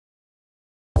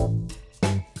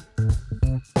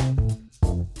Hey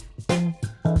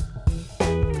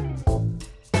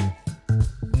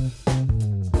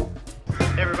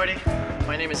everybody,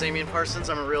 my name is Amian Parsons.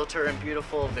 I'm a realtor in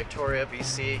beautiful Victoria,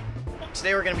 BC.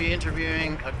 Today we're going to be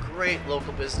interviewing a great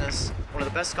local business, one of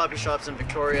the best coffee shops in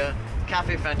Victoria,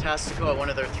 Caffe Fantastico, at one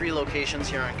of their 3 locations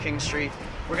here on King Street.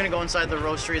 We're going to go inside the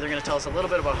roastery. They're going to tell us a little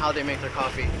bit about how they make their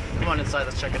coffee. Come on inside,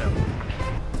 let's check it out.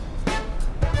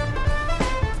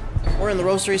 We're in the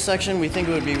roastery section. We think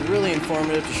it would be really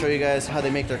informative to show you guys how they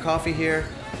make their coffee here.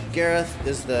 Gareth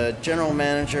is the general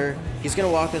manager. He's going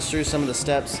to walk us through some of the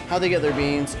steps, how they get their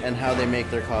beans, and how they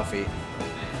make their coffee.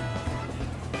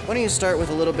 Why don't you start with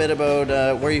a little bit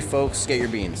about where you folks get your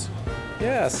beans?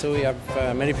 Yeah, so we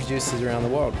have many producers around the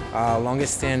world. Our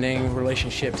longest standing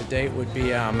relationship to date would be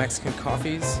Mexican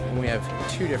coffees, and we have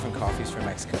 2 different coffees from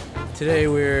Mexico. Today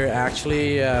we're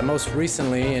actually most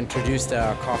recently introduced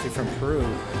our coffee from Peru.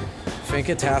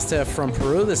 Finca Tasta from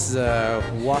Peru. This is a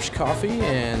washed coffee,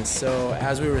 and so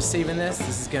as we're receiving this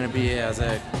is going to be as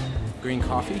a green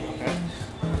coffee. Okay.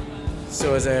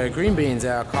 So as a green beans,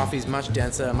 our coffee is much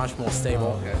denser, much more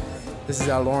stable. Okay. This is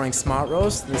our Loring Smart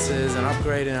Roast. This is an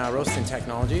upgrade in our roasting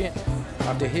technology.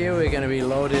 After here, we're going to be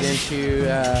loaded into, we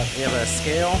have a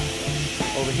scale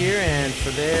over here, and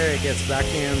for there it gets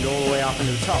vacuumed all the way up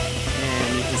into the top.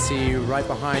 And you can see right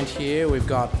behind here, we've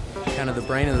got kind of the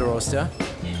brain of the roaster.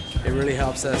 It really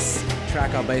helps us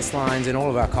track our baselines in all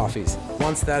of our coffees.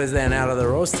 Once that is then out of the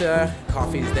roaster,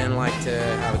 coffees then like to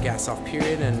have a gas off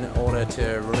period in order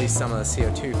to release some of the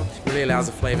CO2. It really allows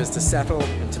the flavors to settle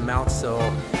and to melt, so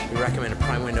we recommend a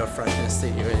prime window of freshness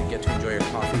that you really get to enjoy your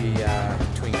coffee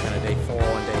between kind of day 4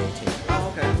 and day 18.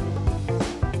 Oh, okay.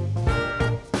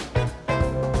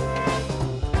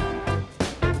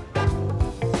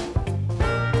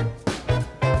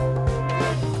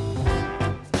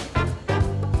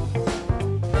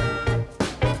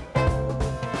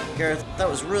 Gareth, that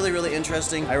was really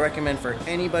interesting. I recommend for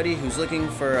anybody who's looking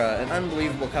for an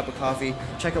unbelievable cup of coffee,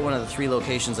 check out one of the 3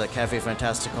 locations at Caffe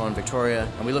Fantastico in Victoria,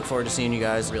 and we look forward to seeing you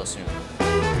guys real soon.